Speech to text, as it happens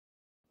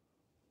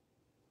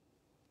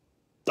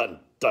dun,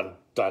 dun,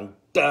 dun,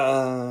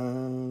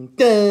 dun,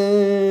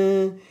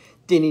 dun.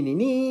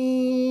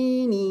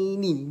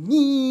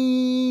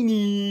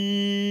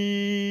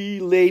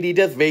 Lady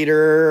Death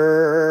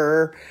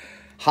Vader.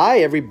 Hi,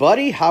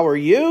 everybody. How are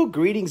you?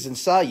 Greetings and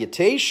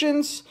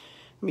salutations.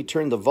 Let me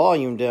turn the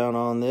volume down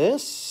on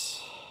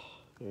this.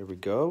 There we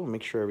go.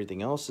 Make sure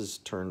everything else is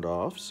turned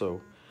off, so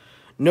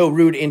no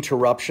rude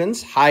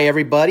interruptions. Hi,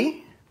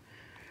 everybody.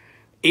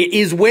 It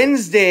is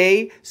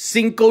Wednesday,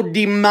 Cinco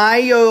de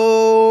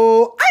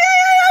Mayo.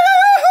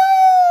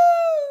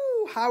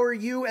 How are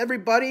you,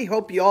 everybody?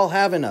 Hope you all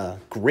having a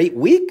great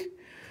week.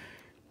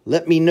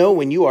 Let me know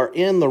when you are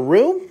in the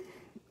room.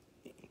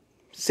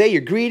 Say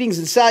your greetings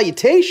and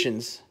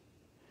salutations.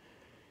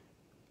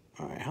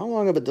 All right, how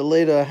long of a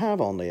delay do I have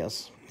on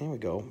this? Here we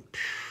go.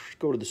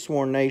 Go to the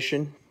Sworn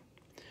Nation.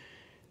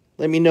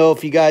 Let me know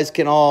if you guys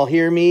can all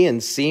hear me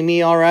and see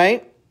me all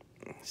right.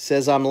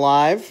 Says I'm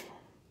live.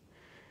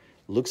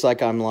 Looks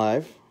like I'm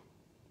live.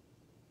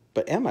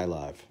 But am I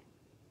live?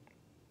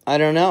 I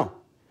don't know.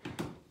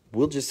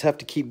 We'll just have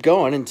to keep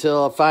going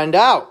until I find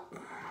out.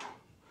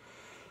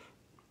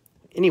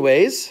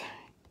 Anyways,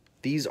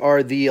 these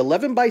are the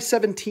 11 by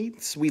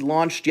 17ths we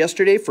launched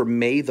yesterday for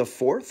May the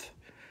 4th.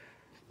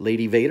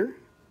 Lady Vader.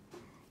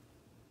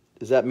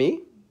 Is that me?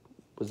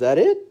 Was that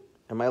it?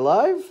 Am I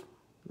live?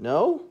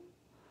 No?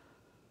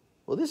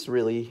 Well, this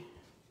really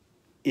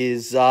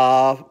is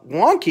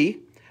wonky.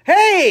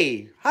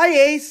 Hey! Hi,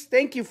 Ace.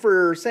 Thank you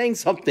for saying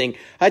something.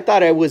 I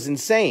thought I was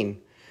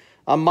insane.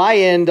 On my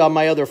end, on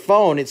my other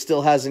phone, it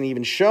still hasn't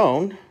even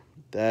shown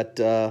that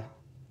the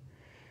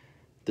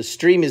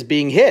stream is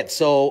being hit.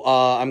 So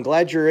I'm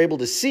glad you're able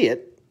to see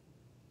it,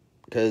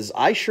 because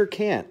I sure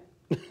can't.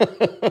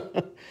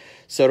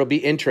 So it'll be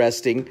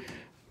interesting.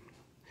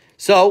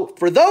 So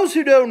for those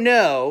who don't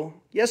know,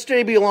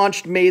 yesterday we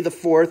launched May the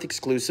 4th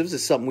exclusives.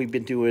 It's something we've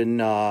been doing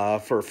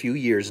for a few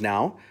years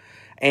now.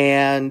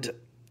 And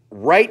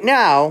right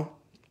now,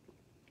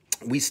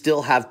 we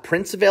still have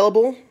prints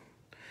available.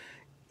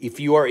 If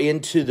you are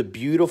into the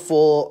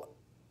beautiful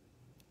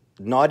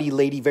Naughty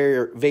Lady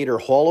Vader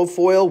holo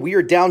foil, we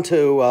are down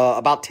to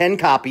about 10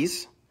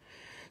 copies.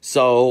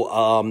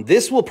 So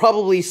this will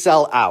probably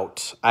sell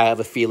out, I have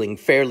a feeling,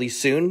 fairly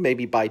soon,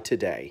 maybe by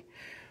today.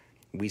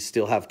 We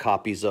still have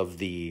copies of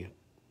the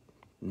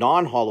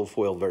non-holo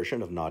foil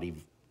version of Naughty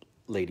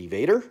Lady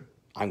Vader.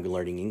 I'm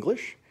learning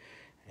English.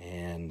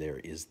 And there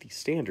is the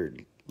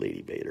standard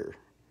Lady Vader.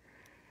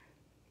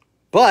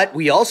 But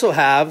we also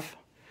have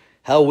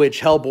Hell Witch,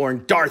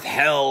 Hellborn, Darth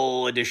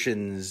Hell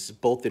editions,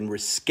 both in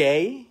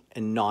risque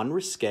and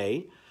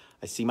non-risque.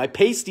 I see my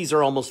pasties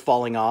are almost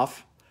falling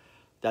off.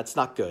 That's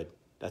not good.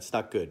 That's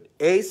not good.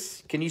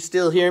 Ace, can you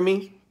still hear me?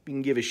 You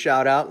can give a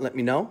shout out and let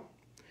me know.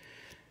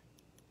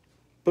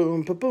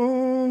 Boom, boom,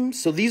 boom.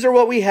 So these are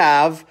what we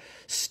have.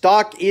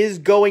 Stock is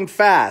going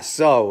fast.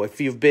 So if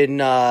you've been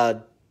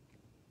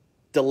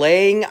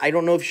delaying, I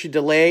don't know if you should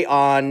delay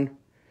on...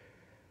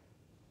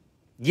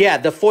 Yeah,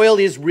 the foil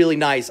is really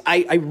nice.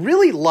 I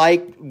really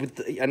like,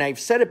 and I've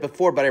said it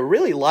before, but I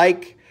really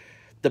like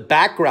the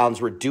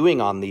backgrounds we're doing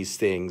on these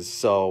things.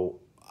 So,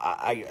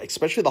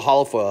 especially the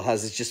holo foil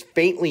has it's just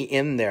faintly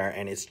in there,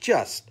 and it's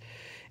just,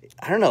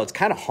 I don't know, it's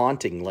kind of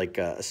haunting, like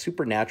a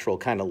supernatural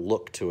kind of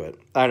look to it.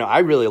 I don't know, I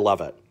really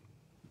love it.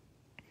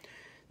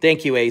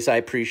 Thank you, Ace, I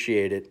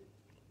appreciate it.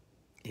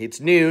 It's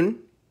noon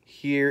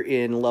here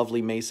in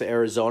lovely Mesa,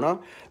 Arizona.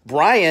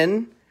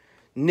 Brian,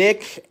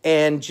 Nick,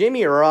 and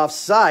Jimmy are off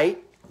site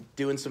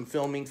doing some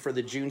filming for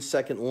the June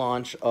 2nd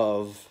launch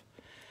of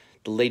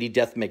the Lady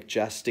Death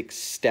Majestic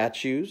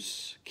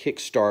statues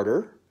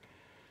Kickstarter.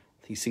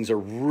 These things are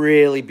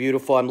really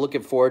beautiful. I'm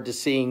looking forward to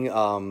seeing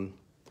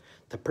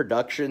the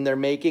production they're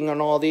making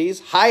on all these.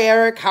 Hi,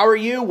 Eric. How are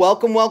you?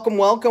 Welcome, welcome,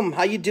 welcome.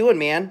 How you doing,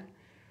 man?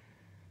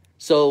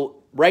 So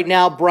right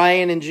now,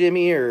 Brian and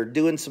Jimmy are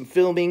doing some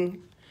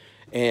filming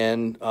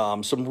and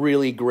some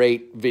really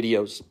great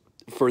videos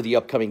for the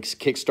upcoming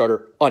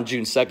Kickstarter on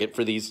June 2nd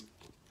for these.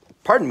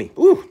 Pardon me.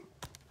 Ooh.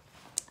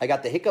 I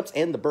got the hiccups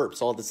and the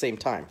burps all at the same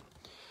time.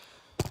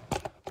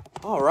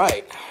 All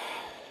right.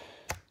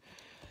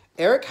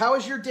 Eric, how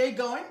is your day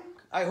going?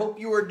 I hope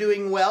you are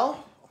doing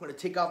well. I'm going to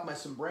take off my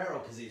sombrero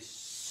because it's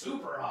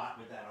super hot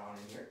with that on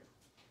in here.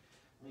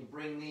 Let me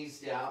bring these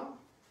down.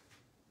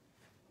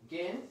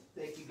 Again,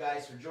 thank you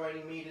guys for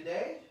joining me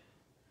today.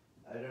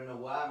 I don't know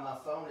why my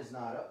phone is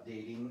not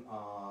updating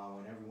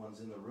when everyone's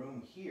in the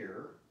room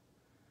here.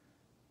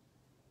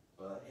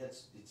 But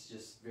it's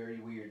just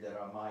very weird that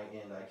on my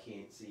end I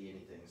can't see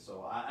anything.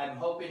 So I'm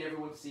hoping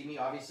everyone can see me.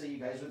 Obviously, you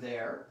guys are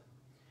there.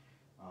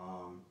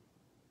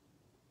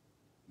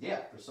 Yeah,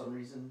 for some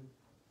reason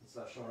it's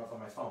not showing up on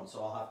my phone.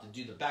 So I'll have to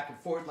do the back and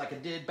forth like I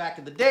did back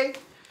in the day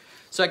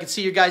so I can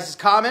see your guys'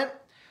 comment.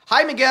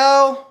 Hi,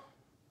 Miguel.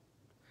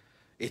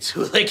 It's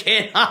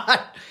Hooligan.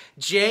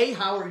 Jay,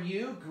 how are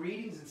you?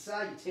 Greetings and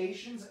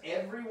salutations,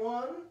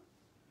 everyone.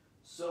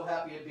 So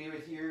happy to be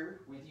with you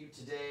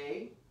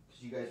today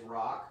because you guys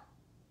rock.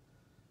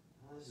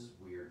 This is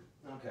weird.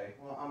 Okay,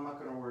 well, I'm not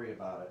going to worry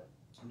about it.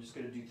 I'm just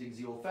going to do things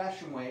the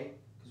old-fashioned way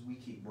because we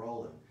keep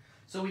rolling.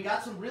 So we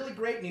got some really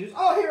great news.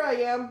 Oh, here I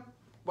am.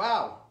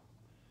 Wow.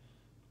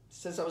 It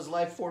says I was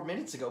live 4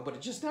 minutes ago, but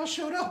it just now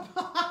showed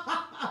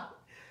up.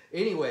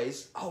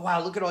 Anyways, oh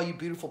wow, look at all you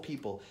beautiful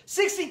people.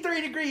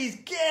 63 degrees,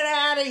 get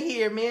out of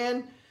here,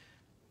 man.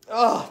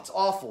 Oh, it's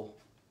awful.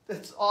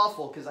 It's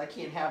awful because I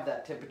can't have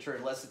that temperature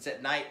unless it's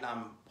at night and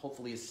I'm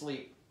hopefully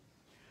asleep.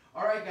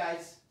 All right,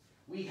 guys,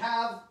 we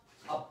have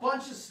a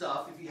bunch of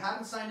stuff. If you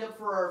haven't signed up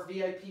for our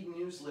VIP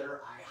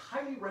newsletter, I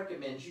highly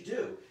recommend you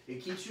do.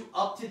 It keeps you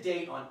up to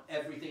date on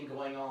everything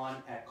going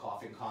on at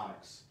Coffin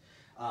Comics.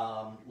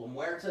 La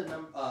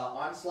Muerta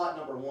Onslaught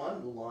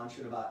 #1 will launch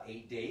in about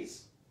 8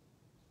 days.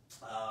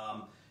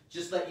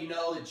 Just let you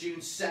know that June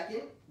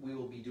 2nd, we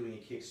will be doing a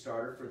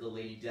Kickstarter for the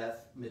Lady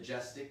Death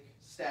Majestic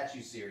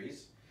statue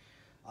series.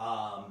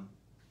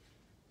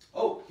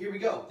 Oh, here we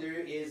go. There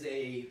is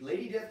a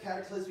Lady Death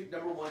Cataclysmic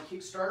 #1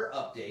 Kickstarter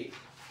update.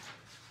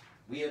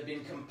 We have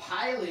been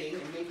compiling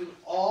and making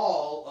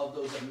all of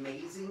those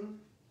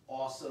amazing,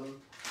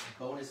 awesome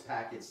bonus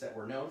packets that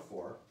we're known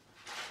for.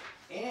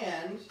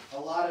 And a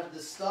lot of the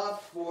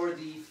stuff for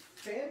the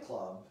fan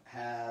club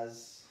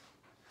has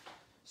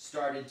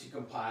started to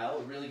compile.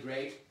 Really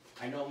great.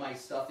 I know my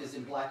stuff is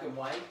in black and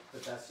white,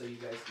 but that's so you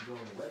guys can go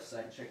on the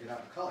website and check it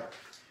out in color.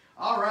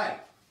 All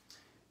right.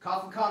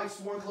 Coffin Comics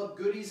Sworn Club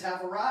goodies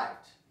have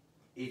arrived.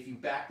 If you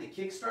back the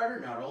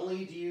Kickstarter, not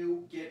only do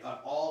you get an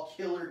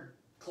all-killer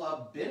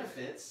club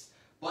benefits,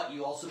 but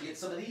you also get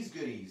some of these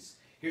goodies.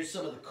 Here's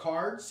some of the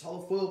cards,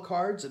 holofoil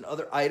cards, and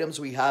other items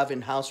we have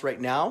in-house right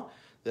now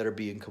that are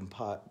being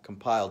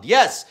compiled.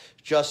 Yes,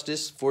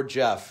 justice for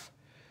Jeff.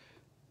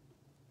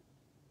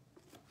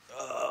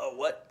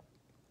 What?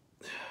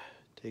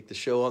 Take the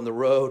show on the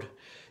road.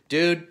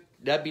 Dude,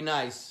 that'd be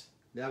nice.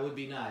 That would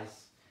be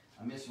nice.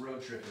 I miss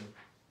road tripping.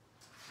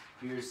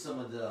 Here's some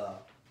of the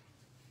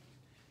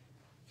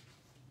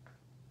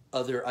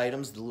other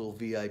items, the little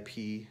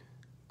VIP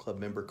club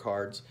member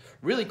cards.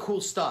 Really cool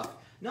stuff.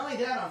 Not only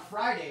that, on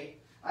Friday,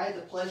 I had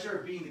the pleasure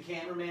of being the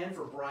cameraman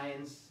for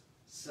Brian's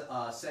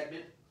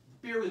segment,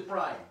 Beer with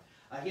Brian.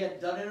 He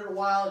hadn't done it in a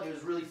while, and it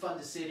was really fun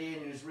to sit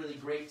in. It was really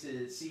great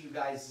to see you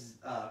guys'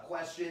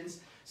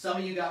 questions. Some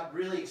of you got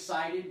really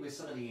excited with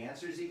some of the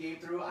answers he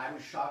gave through. I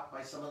was shocked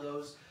by some of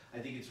those. I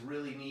think it's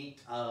really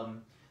neat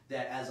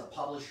that as a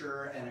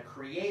publisher and a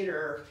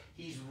creator,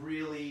 he's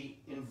really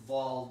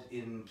involved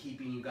in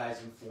keeping you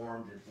guys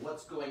informed of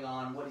what's going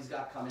on, what he's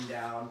got coming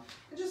down,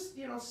 and just,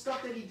 you know,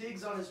 stuff that he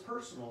digs on his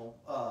personal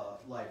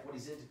life, what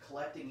he's into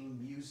collecting,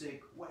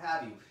 music, what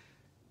have you.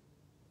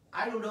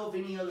 I don't know of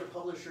any other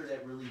publisher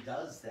that really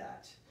does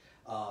that,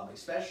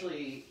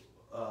 especially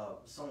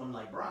someone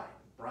like Brian.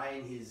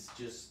 Brian is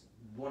just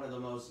one of the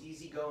most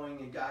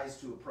easygoing guys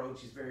to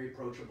approach. He's very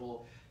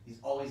approachable.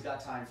 He's always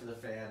got time for the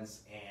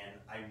fans,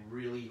 and I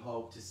really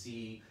hope to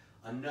see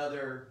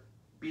another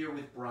Beer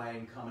with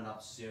Brian coming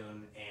up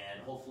soon,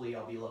 and hopefully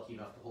I'll be lucky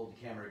enough to hold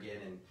the camera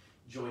again and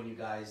join you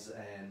guys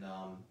and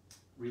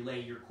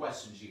relay your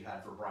questions you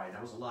had for Brian.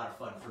 That was a lot of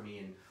fun for me,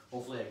 and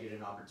hopefully I get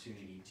an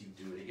opportunity to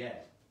do it again.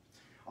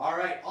 All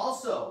right,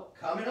 also,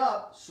 coming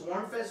up,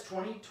 Swornfest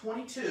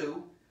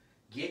 2022.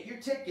 Get your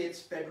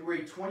tickets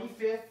February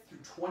 25th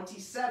through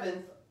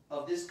 27th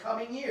of this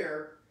coming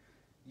year.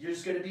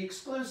 There's going to be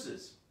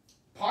exclusives.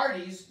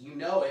 Parties, you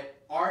know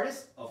it.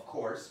 Artists, of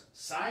course.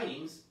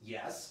 Signings,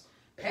 yes.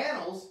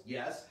 Panels,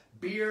 yes.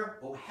 Beer,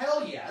 oh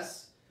hell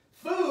yes.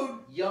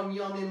 Food, yum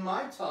yum in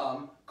my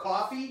tum.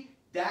 Coffee,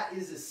 that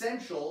is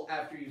essential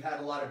after you've had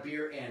a lot of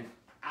beer and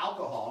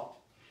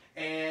alcohol.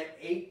 And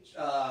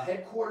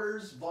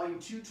headquarters Volume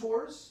 2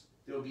 tours.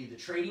 There will be the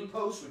Trading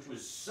Post, which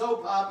was so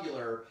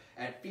popular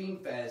at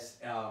FiendFest.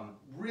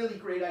 Really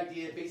great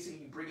idea. Basically,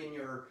 you bring in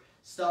your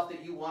stuff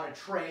that you want to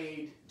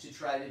trade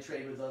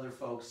with other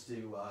folks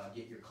to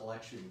get your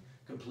collection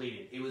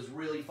completed. It was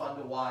really fun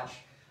to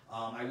watch.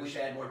 I wish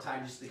I had more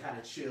time just to kind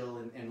of chill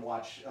and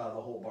watch the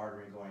whole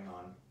bartering going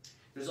on.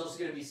 There's also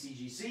going to be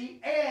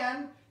CGC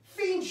and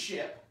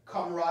Fiendship,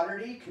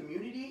 camaraderie,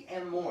 community,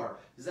 and more.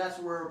 Because that's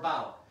what we're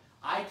about.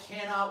 I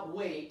cannot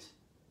wait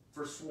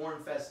for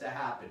Swornfest to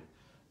happen.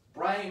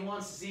 Brian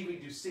wants to see if we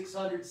can do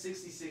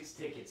 666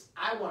 tickets.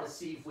 I want to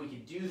see if we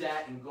can do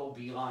that and go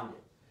beyond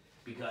it.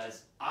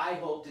 Because I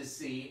hope to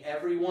see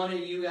every one of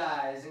you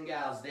guys and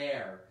gals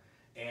there.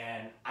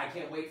 And I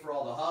can't wait for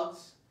all the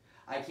hugs.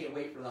 I can't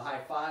wait for the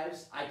high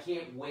fives. I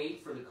can't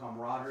wait for the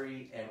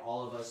camaraderie and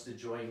all of us to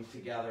join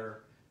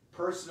together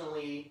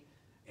personally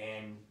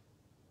and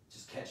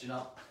just catching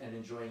up and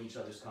enjoying each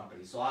other's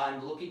company. So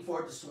I'm looking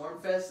forward to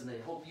Swarmfest, and I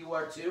hope you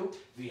are too.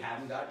 If you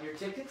haven't gotten your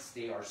tickets,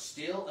 they are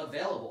still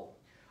available.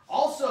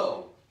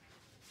 Also,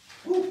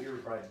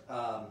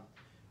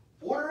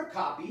 order a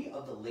copy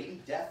of the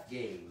Lady Death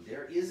game.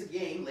 There is a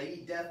game,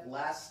 Lady Death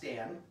Last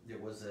Stand.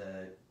 It was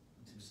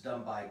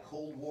done by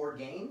Cold War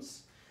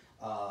Games.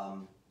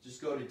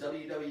 Just go to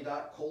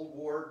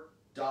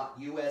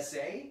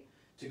www.coldwar.usa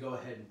to go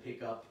ahead and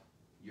pick up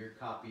your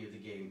copy of the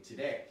game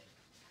today.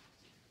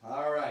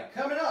 All right,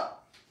 coming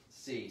up. Let's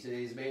see,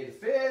 today's May the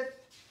 5th.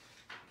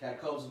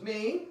 Catacombs with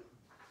me.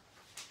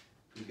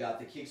 We got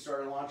the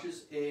Kickstarter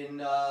launches in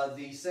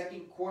the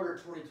second quarter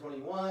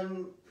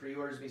 2021.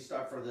 Pre-orders be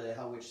start for the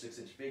Hell Witch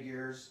 6-inch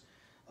figures.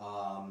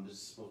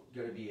 There's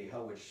going to be a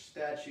Hell Witch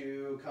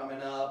statue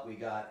coming up. We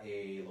got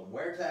a La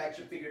Muerta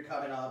action figure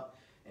coming up.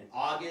 In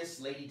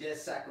August, Lady Death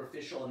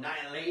Sacrificial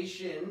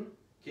Annihilation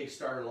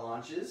Kickstarter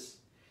launches.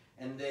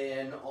 And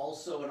then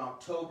also in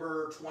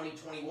October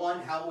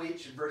 2021, Hell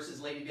Witch versus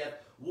Lady Death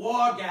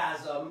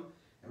Wargasm.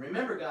 And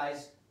remember,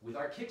 guys, with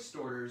our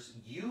Kickstarters,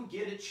 you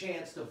get a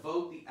chance to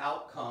vote the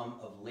outcome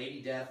of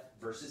Lady Death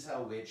versus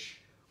Hell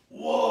Witch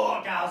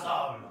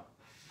Wargasm.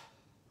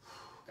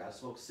 Gotta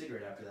smoke a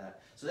cigarette after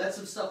that. So that's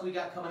some stuff we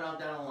got coming on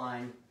down the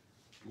line.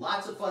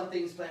 Lots of fun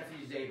things planned for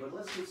you today, but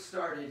let's get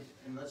started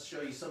and let's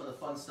show you some of the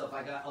fun stuff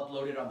I got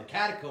uploaded on the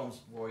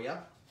Catacombs for you.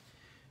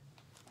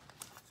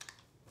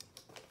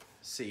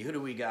 See, who do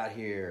we got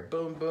here?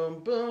 Boom, boom,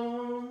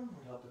 boom.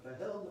 Help if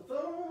I held the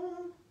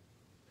phone.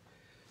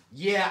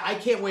 Yeah, I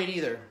can't wait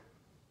either.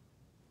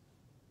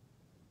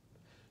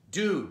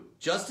 Dude,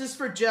 Justice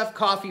for Jeff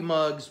coffee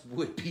mugs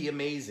would be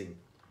amazing.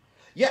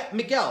 Yeah,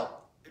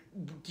 Miguel,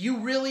 you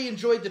really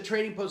enjoyed the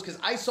trading post because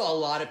I saw a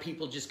lot of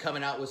people just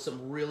coming out with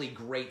some really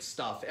great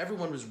stuff.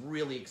 Everyone was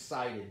really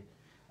excited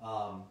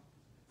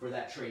for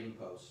that trading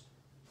post.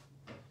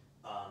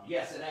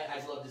 Yes, and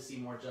I'd love to see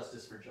more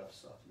Justice for Jeff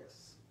stuff.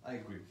 Yes, I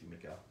agree with you,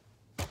 Miguel.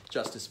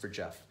 Justice for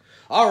Jeff.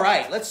 All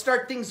right, let's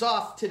start things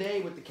off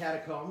today with the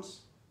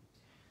Catacombs.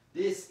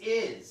 This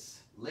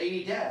is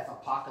Lady Death,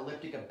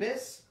 Apocalyptic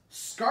Abyss,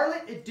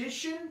 Scarlet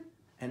Edition,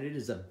 and it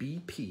is a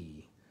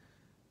BP.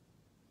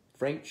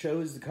 Frank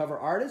chose the cover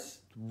artist.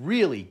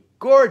 Really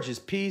gorgeous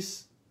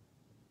piece.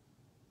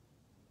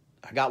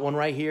 I got one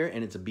right here,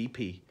 and it's a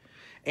BP.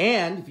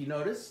 And if you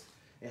notice,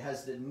 it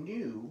has the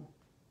new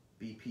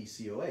BP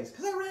COAs.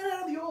 Because I ran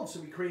out of the old, so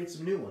we created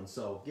some new ones.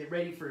 So get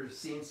ready for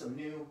seeing some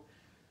new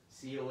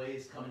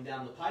COAs coming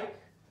down the pike.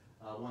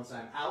 Once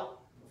I'm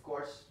out, of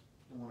course.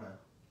 Don't want to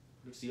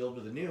mix the old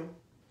with the new.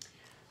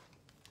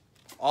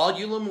 All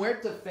you La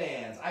Muerta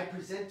fans, I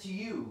present to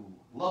you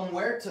La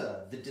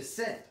Muerta, The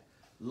Descent.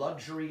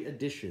 Luxury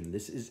edition.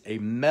 This is a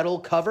metal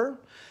cover.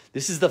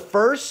 This is the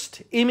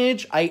first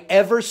image I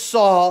ever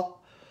saw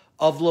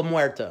of La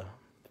Muerta,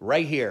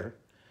 right here.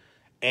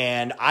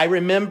 And I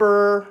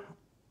remember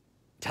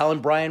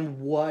telling Brian,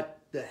 what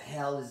the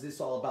hell is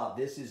this all about?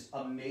 This is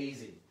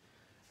amazing.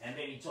 And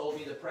then he told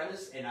me the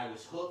premise, and I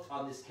was hooked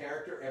on this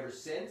character ever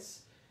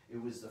since.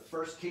 It was the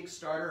first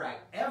Kickstarter I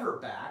ever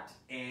backed,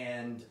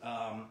 and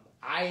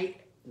I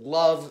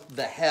love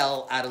the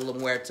hell out of La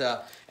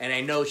Muerta, and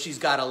I know she's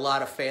got a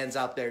lot of fans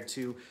out there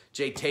too.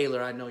 Jay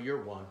Taylor, I know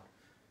you're one.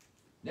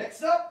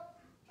 Next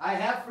up, I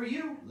have for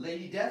you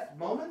Lady Death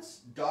Moments,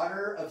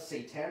 Daughter of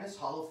Satanus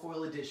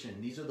Holofoil Edition.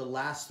 These are the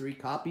last 3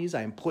 copies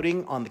I am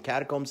putting on the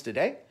Catacombs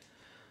today.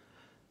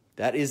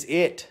 That is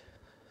it.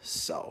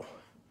 So,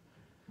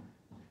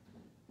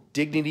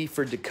 Dignity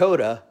for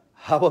Dakota.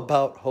 How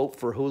about Hope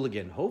for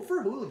Hooligan? Hope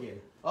for Hooligan.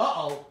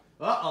 Uh-oh.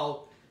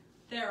 Uh-oh.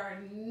 There are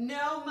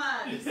no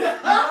mugs. No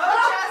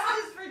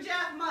Justice for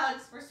Jeff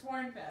mugs for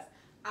Sworn Fest.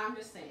 I'm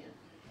just saying.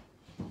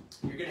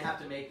 You're going to have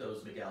to make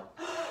those, Miguel.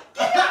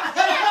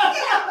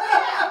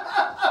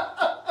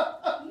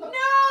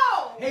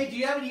 No! Hey, do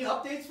you have any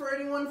updates for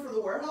anyone for the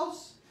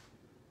warehouse?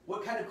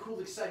 What kind of cool,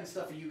 exciting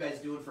stuff are you guys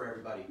doing for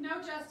everybody?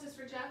 No Justice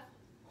for Jeff.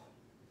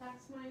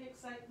 That's my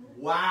excitement.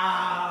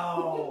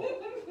 Wow.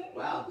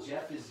 Wow,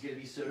 Jeff is going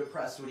to be so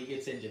depressed when he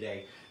gets in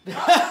today. He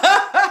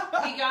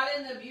got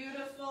in the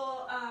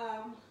beautiful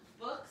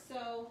book,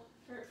 so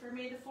for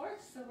May the 4th,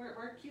 so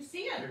we're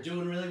QCing. They're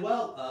doing really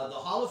well. The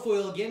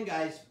holofoil, again,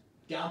 guys,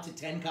 down to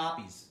 10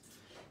 copies.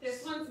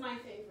 This one's my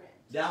favorite.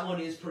 That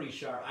one is pretty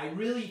sharp. I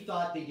really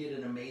thought they did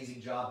an amazing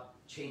job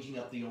changing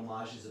up the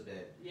homages a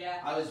bit. Yeah.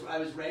 I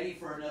was ready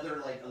for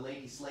another, like, a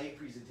Lady Slave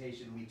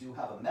presentation. We do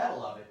have a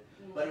medal of it,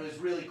 but it was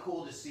really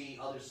cool to see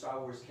other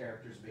Star Wars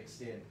characters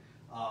mixed in.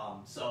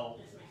 So,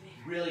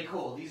 really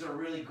cool. These are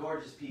really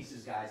gorgeous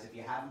pieces, guys. If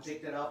you haven't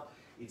picked it up,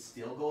 it's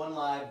still going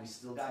live. We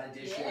still got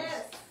editions.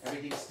 Yes.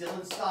 Everything's still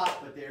in stock,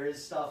 but there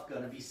is stuff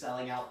going to be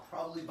selling out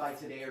probably by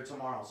today or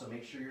tomorrow. So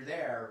make sure you're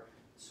there.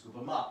 Scoop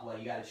them up while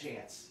you got a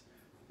chance.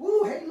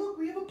 Ooh, hey, look,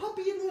 we have a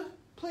puppy in the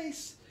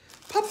place.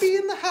 Puppy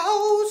in the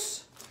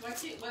house.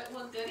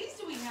 What goodies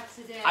do we have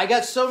today? I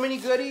got so many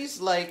goodies.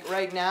 Like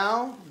right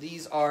now,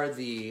 these are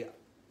the,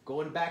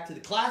 going back to the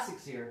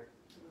classics here.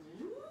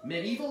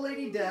 Medieval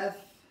Lady Death,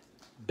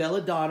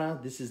 Belladonna.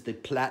 This is the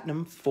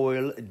Platinum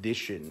Foil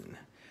Edition.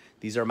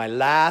 These are my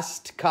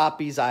last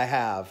copies I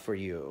have for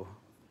you.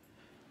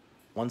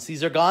 Once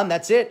these are gone,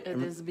 that's it. It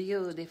is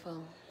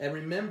beautiful. And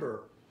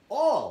remember,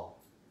 all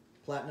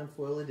Platinum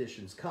Foil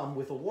Editions come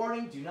with a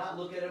warning. Do not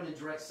look at them in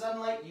direct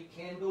sunlight. You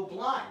can go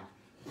blind.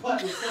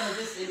 But with some of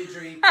this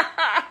imagery,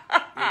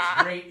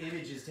 it's great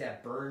images to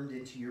have burned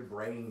into your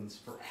brains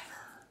forever.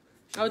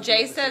 Oh,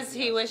 Jay says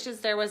he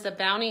wishes there was a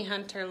bounty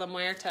hunter La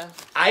Muerta.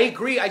 I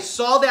agree. I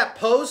saw that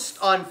post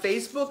on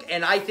Facebook,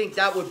 and I think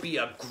that would be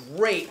a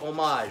great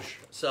homage.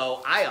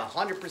 So I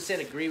 100%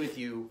 agree with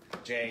you,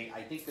 Jay.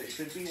 I think there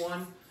should be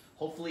one.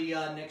 Hopefully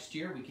next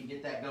year we can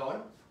get that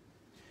going.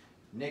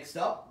 Next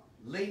up,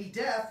 Lady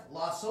Death,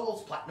 Lost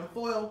Souls, Platinum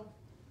Foil.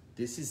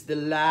 This is the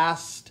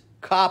last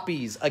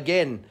copies.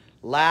 Again,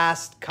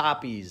 last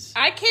copies.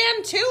 I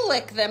can too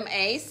lick them,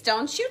 Ace.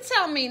 Don't you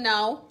tell me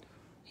no.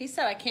 He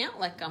said I can't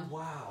lick them.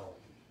 Wow.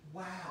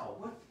 Wow.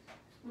 What?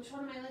 Which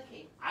one am I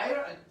licking?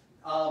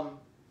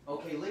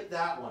 Okay, lick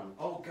that one.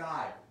 Oh,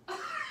 God.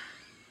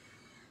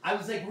 I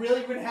was like,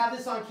 really? We're going to have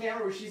this on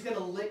camera where she's going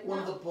to lick one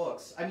of the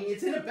books. I mean,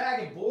 it's in a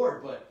bag and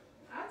board, but...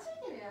 I'll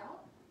take it out.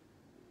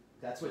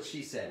 That's what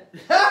she said.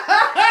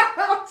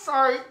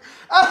 Sorry.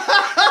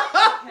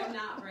 I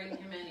cannot bring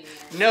him anywhere.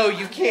 No,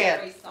 you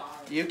can't. Very sorry.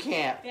 You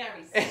can't.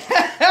 Very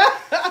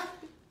sorry.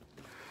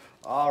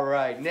 All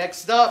right,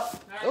 next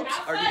up. All right,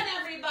 have fun,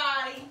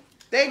 everybody.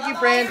 Thank you,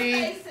 Love Brandy. all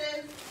your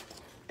faces.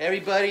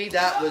 Everybody,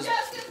 that was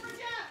Justice for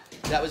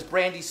Jeff. that was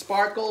Brandy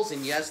Sparkles,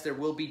 and yes, there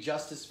will be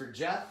justice for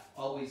Jeff.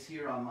 Always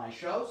here on my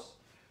shows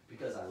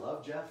because I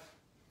love Jeff,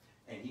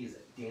 and he is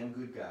a damn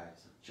good guy.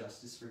 So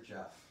justice for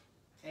Jeff,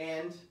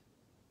 and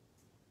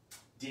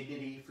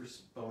dignity for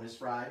Bonus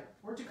Fry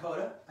or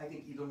Dakota. I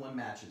think either one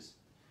matches.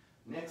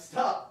 Next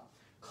up,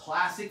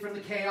 classic from the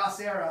Chaos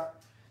era.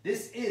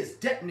 This is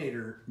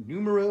Detonator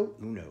Numero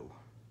Uno.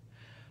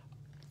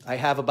 I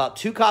have about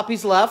 2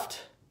 copies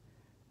left.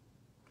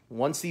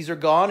 Once these are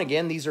gone,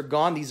 again, these are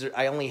gone.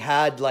 I only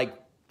had like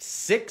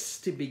 6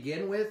 to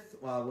begin with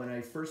when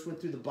I first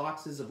went through the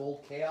boxes of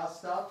old Chaos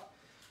stuff.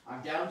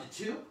 I'm down to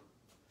 2.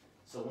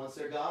 So once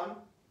they're gone,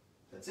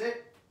 that's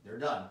it. They're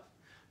done.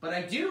 But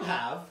I do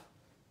have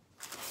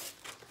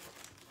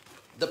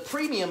the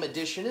premium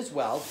edition as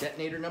well.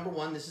 Detonator number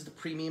 1. This is the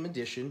premium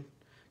edition.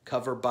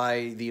 Cover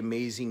by the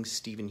amazing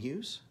Stephen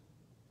Hughes.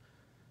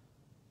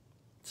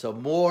 So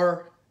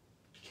more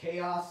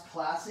Chaos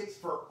classics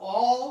for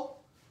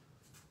all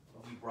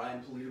of you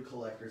Brian Pulido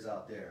collectors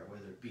out there,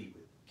 whether it be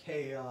with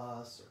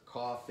Chaos or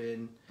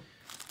Coffin.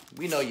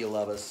 We know you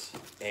love us,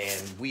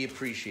 and we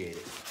appreciate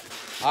it.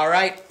 All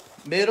right,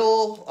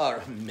 Medieval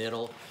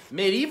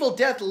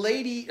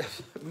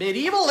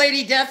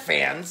Lady Death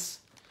fans,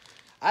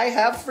 I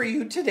have for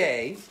you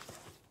today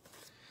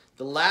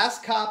the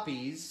last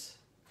copies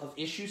of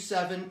issue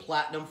 7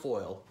 Platinum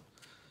Foil.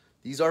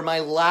 These are my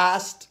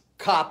last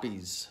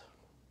copies.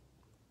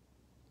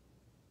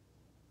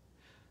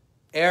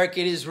 Eric,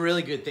 it is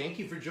really good. Thank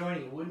you for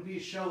joining. It wouldn't be a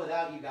show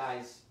without you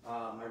guys.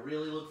 I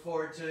really look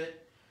forward to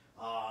it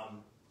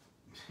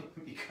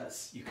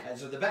because you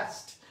guys are the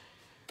best.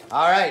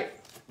 All right,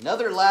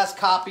 another last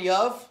copy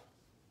of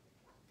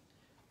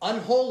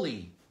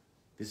Unholy.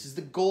 This is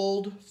the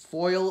gold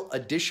foil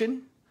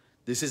edition.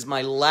 This is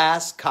my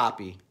last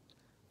copy.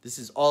 This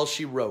is all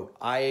she wrote.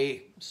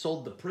 I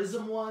sold the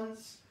Prism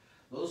ones.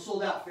 Those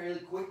sold out fairly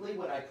quickly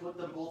when I put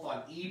them both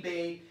on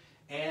eBay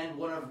and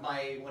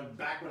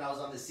back when I was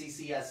on the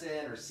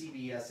CCSN or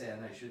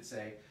CBSN, I should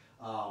say.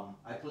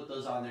 I put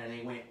those on there and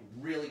they went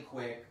really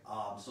quick.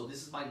 So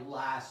this is my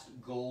last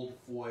gold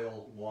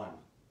foil one.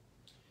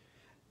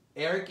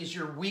 Eric, is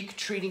your week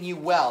treating you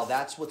well?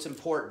 That's what's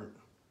important.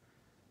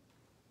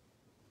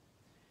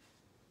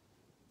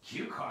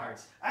 Cue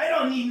cards? I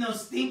don't need no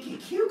stinking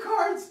cue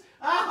cards.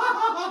 Yeah,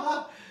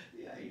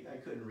 I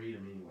couldn't read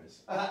them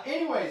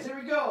anyways. Here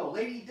we go.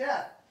 Lady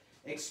Death.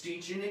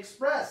 Extinction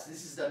Express.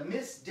 This is the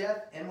Miss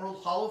Death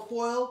Emerald Hollow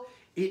Foil.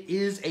 It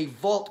is a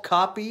vault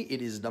copy.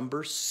 It is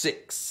number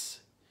 6.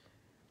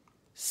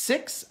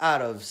 6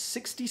 out of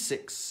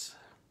 66.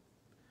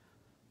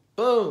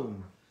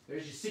 Boom.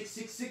 There's your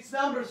 666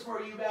 numbers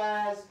for you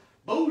guys.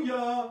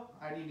 Booyah.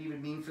 I didn't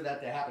even mean for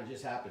that to happen. It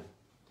just happened.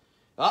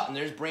 Oh, and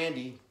there's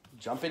Brandy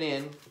jumping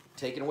in,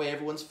 taking away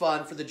everyone's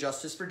fun for the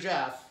Justice for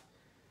Jeff.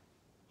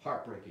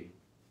 Heartbreaking.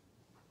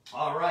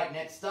 All right,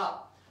 next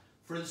up.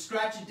 For the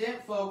Scratch and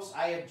Dent, folks,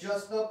 I have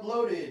just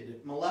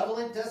uploaded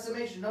Malevolent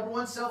Decimation #1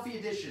 selfie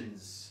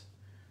editions.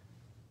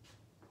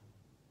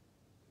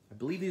 I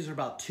believe these are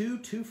about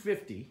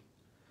 $250.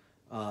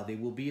 They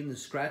will be in the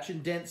Scratch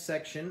and Dent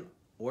section,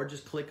 or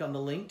just click on the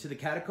link to the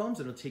Catacombs,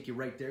 and it'll take you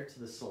right there to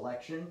the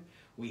selection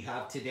we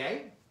have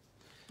today.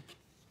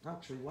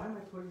 Actually, why am I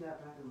putting that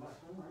back in my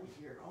phone right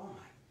here? Oh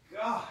my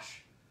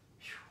gosh.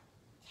 Whew.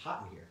 It's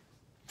hot in here.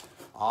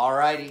 All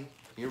righty,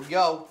 here we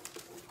go.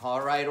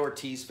 All right,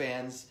 Ortiz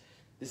fans.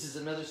 This is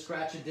another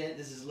Scratch and Dent.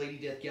 This is Lady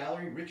Death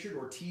Gallery. Richard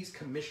Ortiz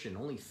commission.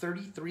 Only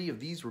 33 of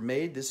these were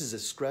made. This is a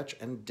Scratch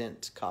and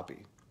Dent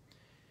copy.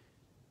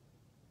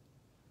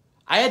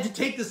 I had to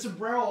take the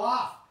sombrero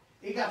off.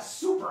 It got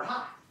super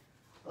hot.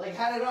 I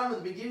had it on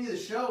at the beginning of the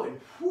show, and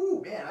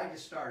whoo, man, I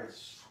just started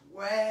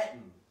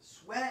sweating.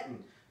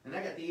 And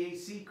I got the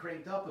AC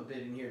cranked up a bit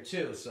in here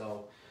too,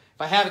 so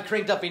if I have it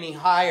cranked up any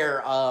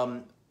higher,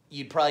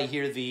 you'd probably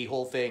hear the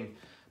whole thing.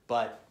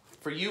 But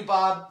for you,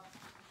 Bob,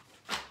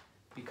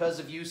 because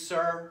of you,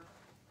 sir,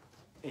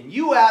 and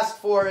you asked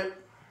for it,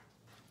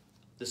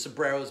 the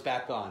sombrero's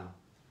back on.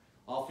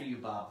 All for you,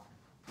 Bob.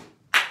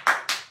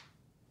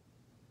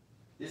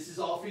 This is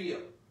all for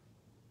you.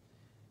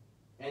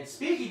 And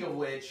speaking of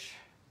which,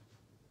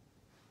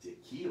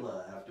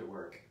 tequila after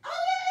work.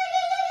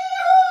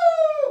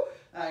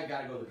 I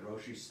gotta go to the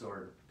grocery store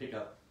and pick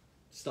up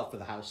stuff for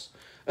the house.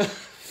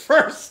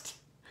 First,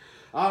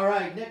 All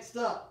right, next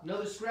up,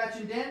 another scratch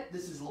and dent.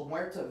 This is La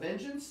Muerta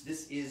Vengeance.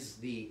 This is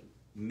the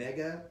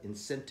mega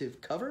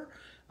incentive cover.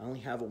 I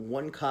only have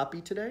one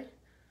copy today.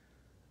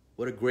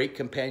 What a great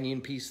companion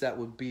piece that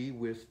would be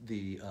with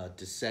the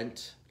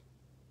Descent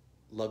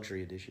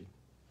Luxury Edition.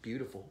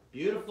 Beautiful.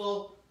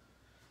 Beautiful.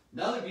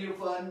 Another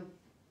beautiful one.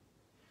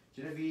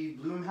 Genevieve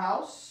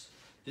Bloomhouse.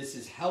 This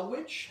is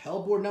Hellwitch,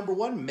 Hellboard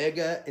 #1,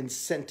 Mega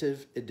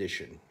Incentive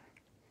Edition.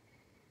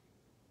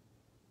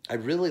 I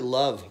really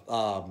love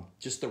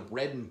just the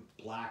red and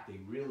black. They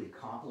really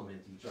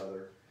complement each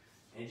other.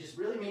 And it just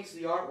really makes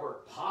the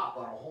artwork pop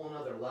on a whole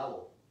nother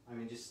level. I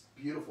mean, just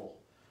beautiful,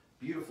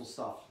 beautiful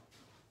stuff.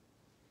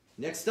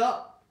 Next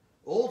up,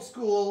 old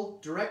school,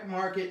 direct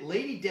market,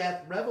 Lady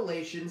Death,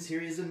 Revelations.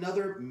 Here is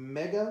another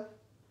Mega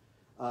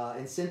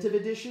Incentive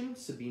Edition.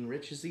 Sabine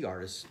Rich is the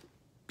artist.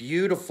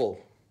 Beautiful.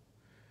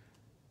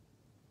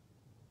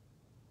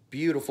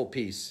 Beautiful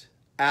piece.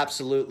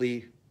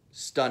 Absolutely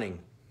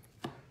stunning.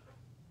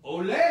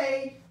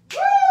 Olay!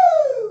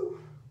 Woo!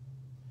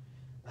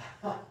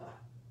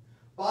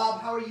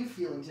 Bob, how are you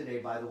feeling today,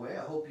 by the way?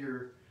 I hope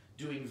you're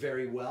doing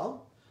very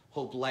well.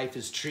 Hope life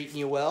is treating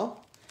you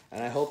well.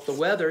 And I hope the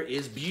weather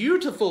is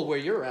beautiful where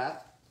you're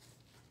at.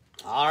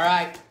 All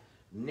right,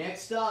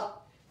 next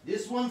up.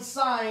 This one's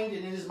signed,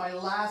 and it is my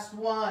last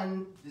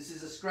one. This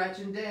is a scratch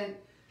and dent.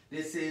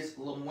 This is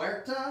La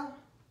Muerta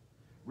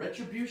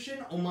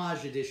Retribution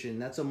Homage Edition.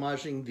 That's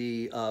homaging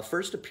the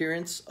first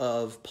appearance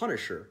of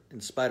Punisher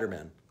in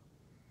Spider-Man.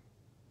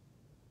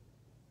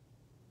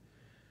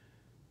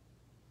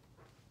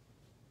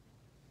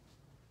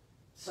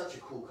 Such a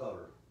cool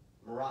cover.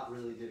 Marat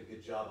really did a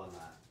good job on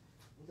that.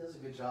 He does a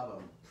good job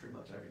on pretty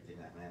much everything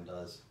that man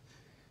does.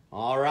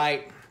 All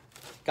right.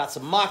 Got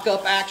some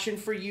mock-up action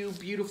for you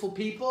beautiful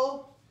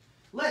people.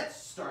 Let's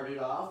start it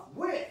off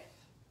with...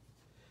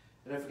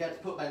 And I forgot to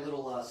put my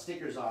little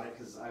stickers on it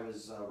because I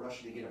was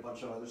rushing to get a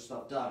bunch of other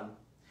stuff done.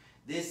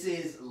 This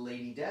is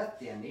Lady Death,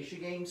 Damnation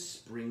Game,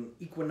 Spring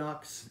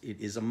Equinox. It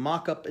is a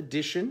mock-up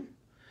edition.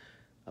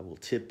 I will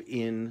tip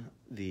in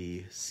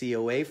the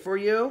COA for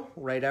you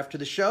right after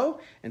the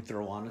show and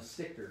throw on a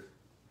sticker.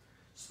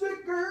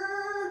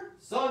 Sticker!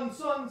 Sun,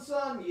 sun,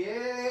 sun.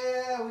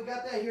 Yeah, we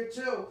got that here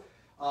too.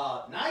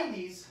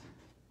 90s.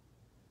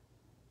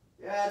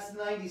 Yeah, it's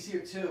 90s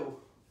here too.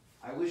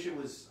 I wish it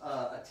was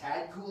a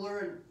tad cooler.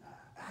 And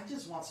I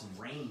just want some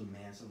rain,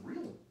 man.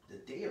 The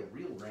day of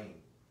real rain.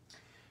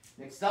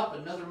 Next up,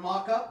 another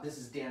mock-up. This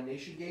is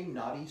Damnation Game,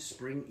 Naughty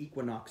Spring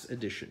Equinox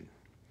Edition.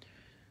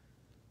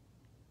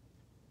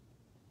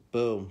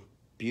 Boom.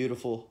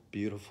 Beautiful,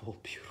 beautiful,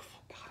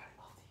 beautiful. God,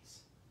 I love these.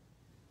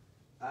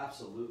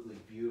 Absolutely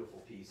beautiful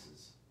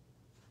pieces.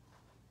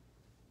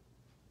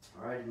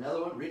 All right,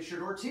 another one.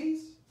 Richard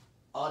Ortiz,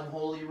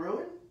 Unholy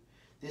Ruin.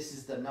 This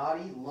is the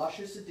Naughty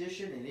Luscious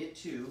Edition, and it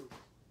too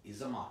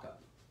is a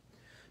mock-up.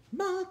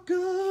 Mock-up,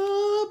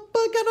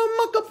 I got a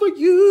mock-up for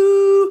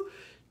you.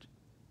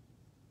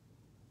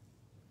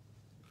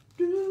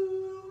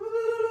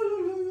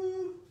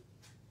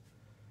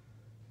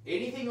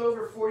 Anything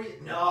over 40?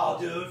 No,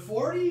 dude,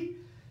 40?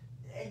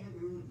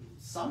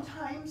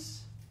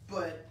 Sometimes,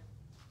 but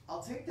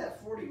I'll take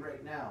that 40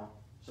 right now.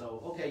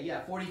 So, okay,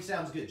 yeah, 40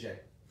 sounds good, Jay.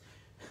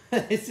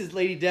 This is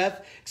Lady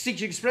Death,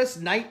 Extinction Express,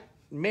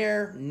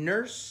 Nightmare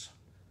Nurse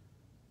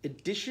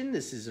Edition.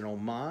 This is an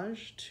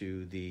homage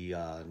to the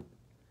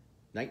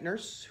Night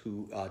Nurse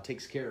who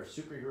takes care of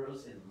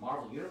superheroes in the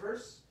Marvel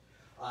Universe.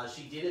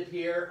 She did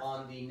appear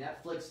on the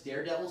Netflix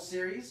Daredevil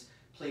series,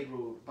 played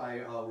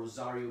by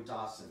Rosario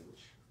Dawson,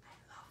 which I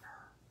love her.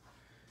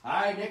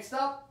 All right, next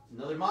up,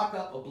 another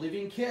mock-up,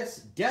 Oblivion Kiss,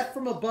 Death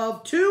from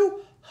Above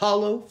 2,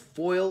 Hollow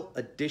Foil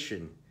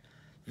Edition.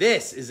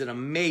 This is an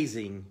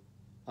amazing,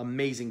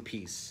 amazing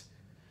piece.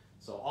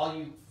 So all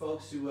you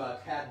folks who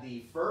had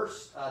the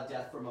first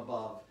Death from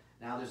Above,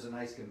 now there's a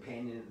nice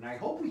companion, and I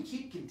hope we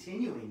keep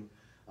continuing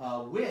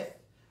with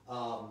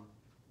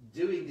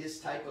doing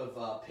this type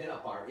of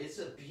pinup art. It's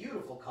a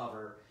beautiful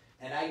cover,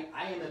 and I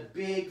am a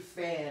big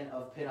fan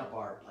of pinup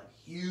art, like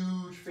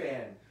huge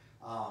fan.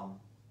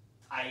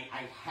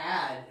 I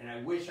had, and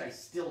I wish I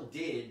still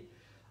did,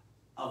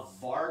 a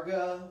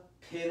Varga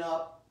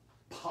pinup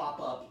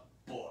pop-up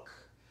book.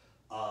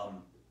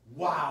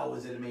 Wow,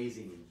 was it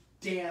amazing.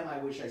 Damn, I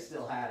wish I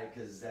still had it,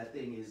 because that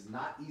thing is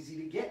not easy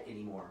to get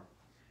anymore.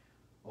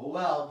 Oh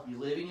well, you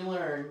live and you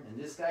learn, and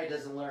this guy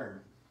doesn't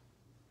learn.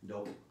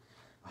 Nope.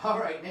 All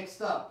right,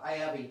 next up, I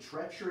have a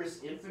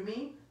Treacherous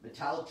Infamy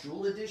Metallic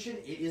Jewel Edition.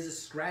 It is a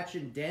scratch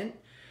and dent.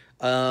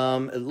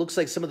 It looks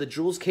like some of the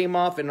jewels came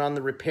off, and on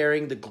the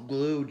repairing, the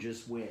glue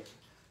just went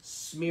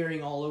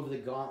smearing all over the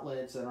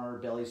gauntlets and on our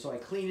belly. So I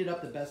cleaned it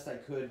up the best I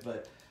could,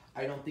 but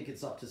I don't think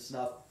it's up to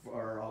snuff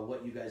for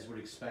what you guys would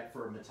expect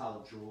for a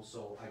metallic jewel.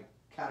 So I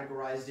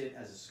categorized it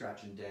as a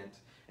scratch and dent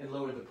and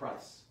lowered the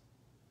price.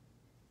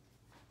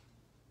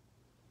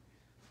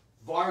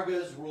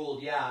 Vargas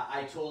ruled. Yeah,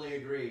 I totally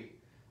agree.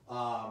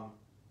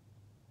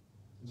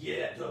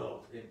 Yeah,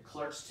 dope. In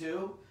Clerks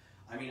 2,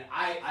 I mean,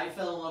 I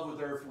fell in love with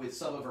her with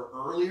some of her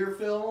earlier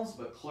films,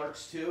 but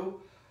Clerks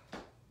 2,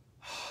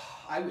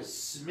 I was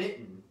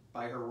smitten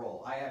by her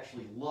role. I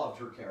actually loved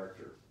her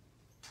character.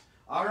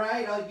 All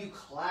right, all you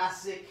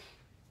classic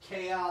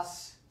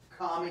Chaos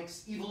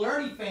Comics Evil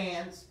Ernie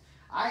fans,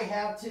 I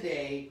have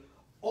today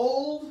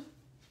old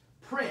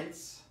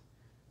prints.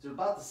 They're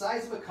about the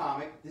size of a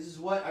comic. This is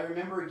what I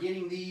remember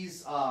getting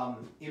these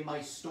in my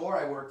store.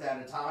 I worked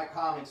at Atomic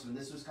Comics when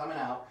this was coming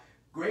out.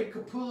 Greg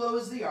Capullo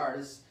is the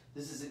artist.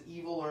 This is an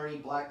Evil Ernie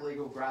Black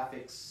Lego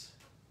Graphics.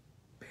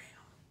 Bam.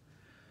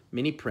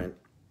 Mini print.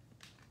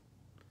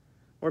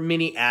 Or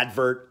mini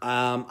advert.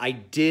 I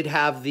did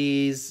have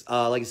these,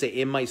 like I say,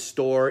 in my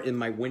store, in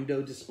my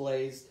window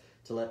displays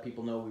to let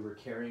people know we were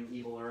carrying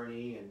Evil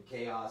Ernie and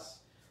Chaos.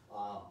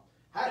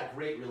 Had a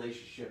great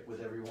relationship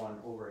with everyone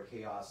over at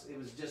Chaos. It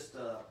was just,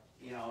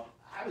 you know,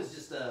 I was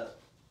just a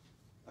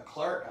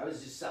clerk. I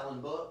was just selling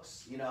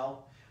books, you know.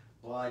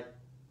 But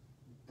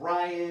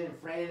Brian and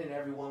Fran and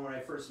everyone, when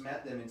I first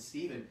met them, and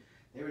Steven,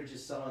 they were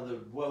just some of the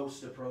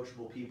most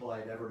approachable people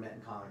I'd ever met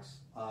in comics.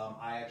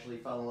 I actually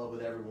fell in love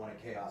with everyone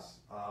at Chaos.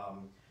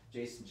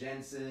 Jason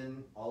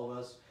Jensen, all of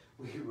us.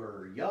 We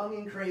were young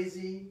and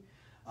crazy.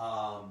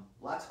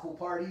 Lots of cool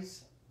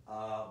parties.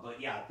 But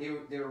yeah,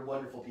 they were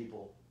wonderful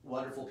people.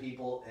 Wonderful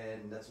people,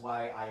 and that's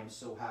why I am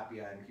so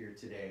happy I'm here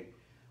today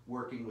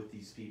working with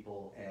these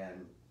people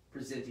and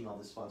presenting all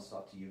this fun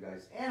stuff to you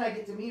guys. And I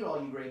get to meet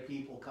all you great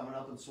people coming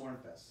up in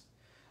Swarmfest.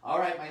 All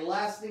right, my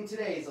last thing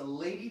today is a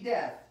Lady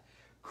Death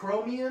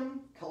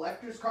Chromium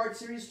Collector's Card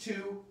Series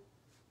 2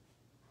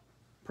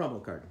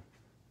 promo card.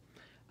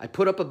 I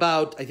put up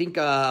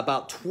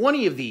about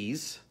 20 of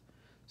these,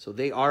 so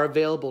they are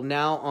available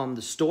now on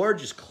the store.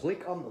 Just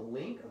click on the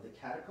link of the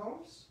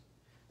Catacombs,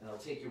 and I'll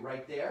take you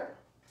right there.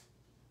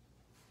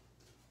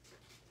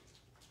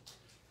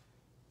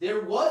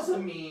 There was a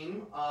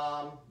meme.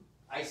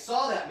 I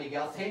saw that,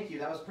 Miguel. Thank you.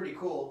 That was pretty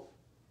cool.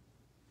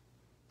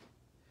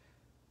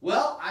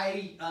 Well,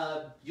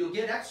 you'll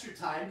get extra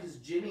time because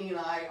Jimmy and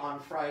I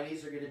on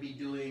Fridays are going to be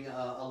doing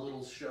a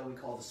little show we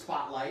call the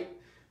Spotlight,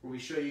 where we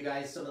show you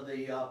guys some of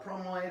the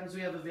promo items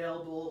we have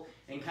available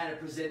and kind of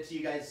present to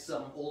you guys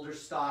some older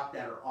stock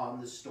that are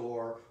on the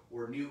store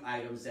or new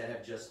items that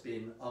have just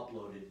been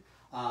uploaded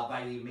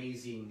by the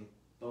amazing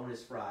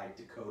bonus fry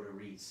Dakota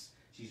Reese.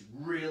 She's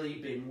really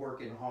been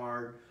working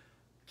hard,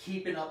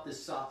 keeping up the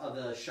shop,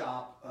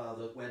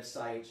 the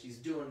website. She's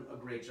doing a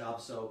great job.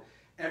 So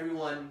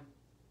everyone,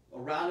 a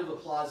round of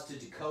applause to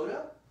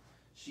Dakota.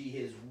 She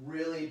has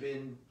really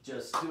been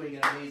just doing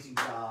an amazing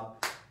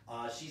job.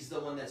 She's the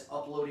one that's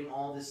uploading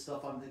all this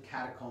stuff on the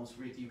Catacombs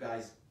for you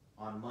guys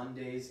on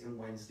Mondays and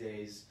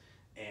Wednesdays.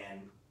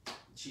 And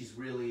she's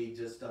really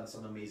just done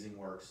some amazing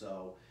work.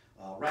 So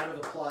round of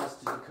applause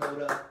to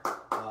Dakota.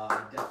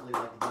 I'd definitely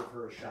like to give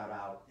her a shout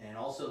out. And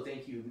also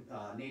thank you,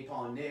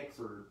 Napalm Nick,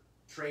 for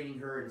training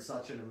her in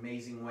such an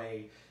amazing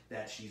way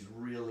that she's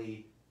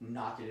really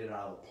knocking it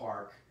out of the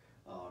park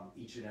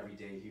each and every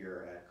day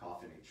here at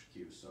Coffin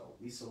HQ. So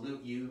we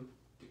salute you,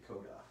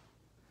 Dakota.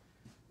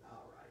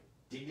 All right.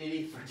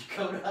 Dignity for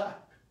Dakota.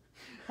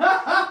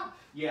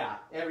 Yeah,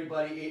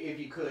 everybody, if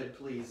you could,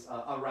 please,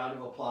 a round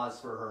of applause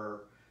for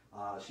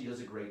her. She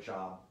does a great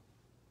job.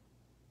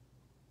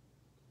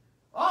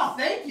 Oh,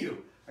 thank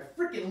you. I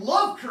freaking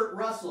love Kurt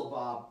Russell,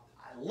 Bob.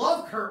 I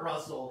love Kurt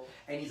Russell,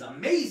 and he's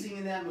amazing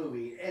in that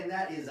movie. And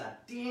that is a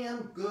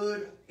damn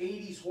good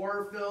 80s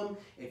horror film.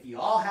 If you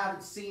all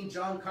haven't seen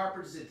John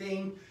Carpenter's The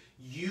Thing,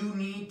 you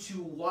need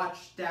to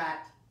watch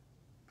that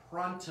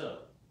pronto.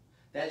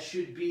 That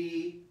should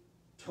be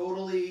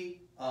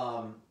totally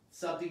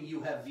something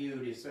you have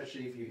viewed,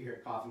 especially if you're here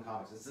at Coffin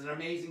Comics. It's an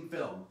amazing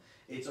film.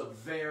 It's a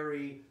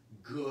very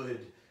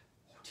good,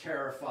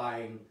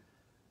 terrifying,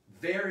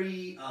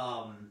 very...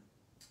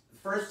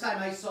 first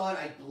time I saw it,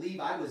 I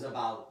believe I was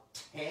about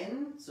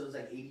 10, so it was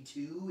like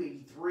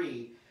 82,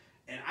 83,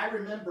 and I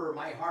remember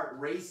my heart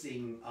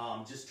racing,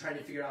 just trying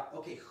to figure out,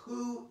 okay,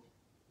 who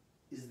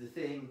is the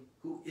thing,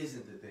 who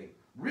isn't the thing.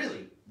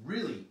 Really,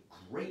 really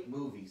great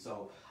movie.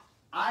 So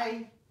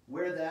I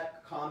wear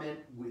that comment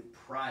with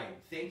pride.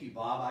 Thank you,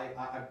 Bob.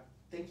 I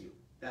thank you.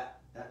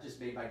 That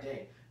just made my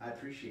day. I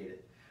appreciate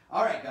it.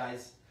 All right,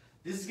 guys,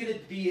 this is going to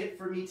be it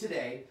for me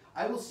today.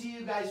 I will see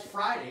you guys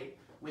Friday,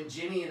 when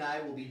Jimmy and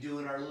I will be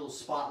doing our little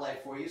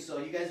spotlight for you. So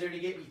you guys are going to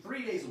get me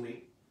 3 days a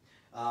week.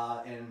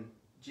 And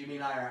Jimmy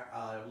and I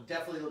are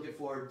definitely looking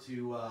forward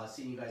to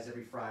seeing you guys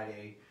every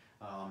Friday.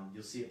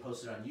 You'll see it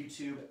posted on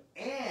YouTube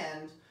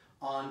and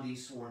on the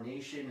Sworn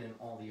Nation and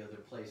all the other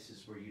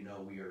places where you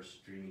know we are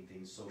streaming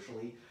things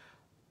socially.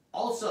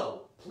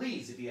 Also,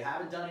 please, if you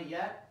haven't done it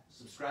yet,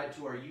 subscribe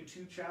to our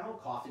YouTube channel,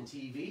 Coffin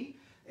TV,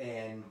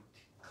 and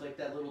click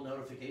that little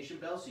notification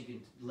bell so you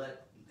can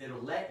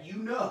it'll let you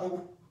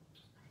know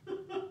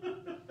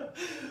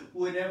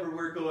whenever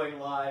we're going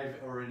live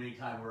or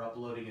anytime we're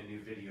uploading a new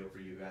video for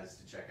you guys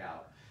to check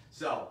out.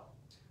 So,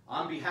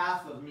 on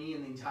behalf of me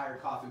and the entire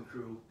Coffin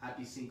crew,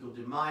 happy Cinco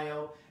de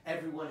Mayo.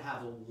 Everyone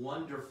have a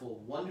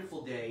wonderful,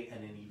 wonderful day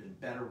and an even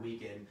better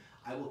weekend.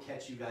 I will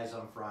catch you guys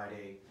on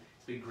Friday.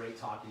 It's been great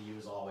talking to you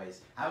as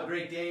always. Have a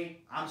great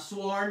day. I'm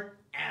Sworn,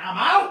 and I'm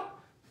out.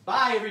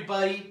 Bye,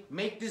 everybody.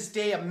 Make this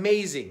day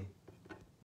amazing.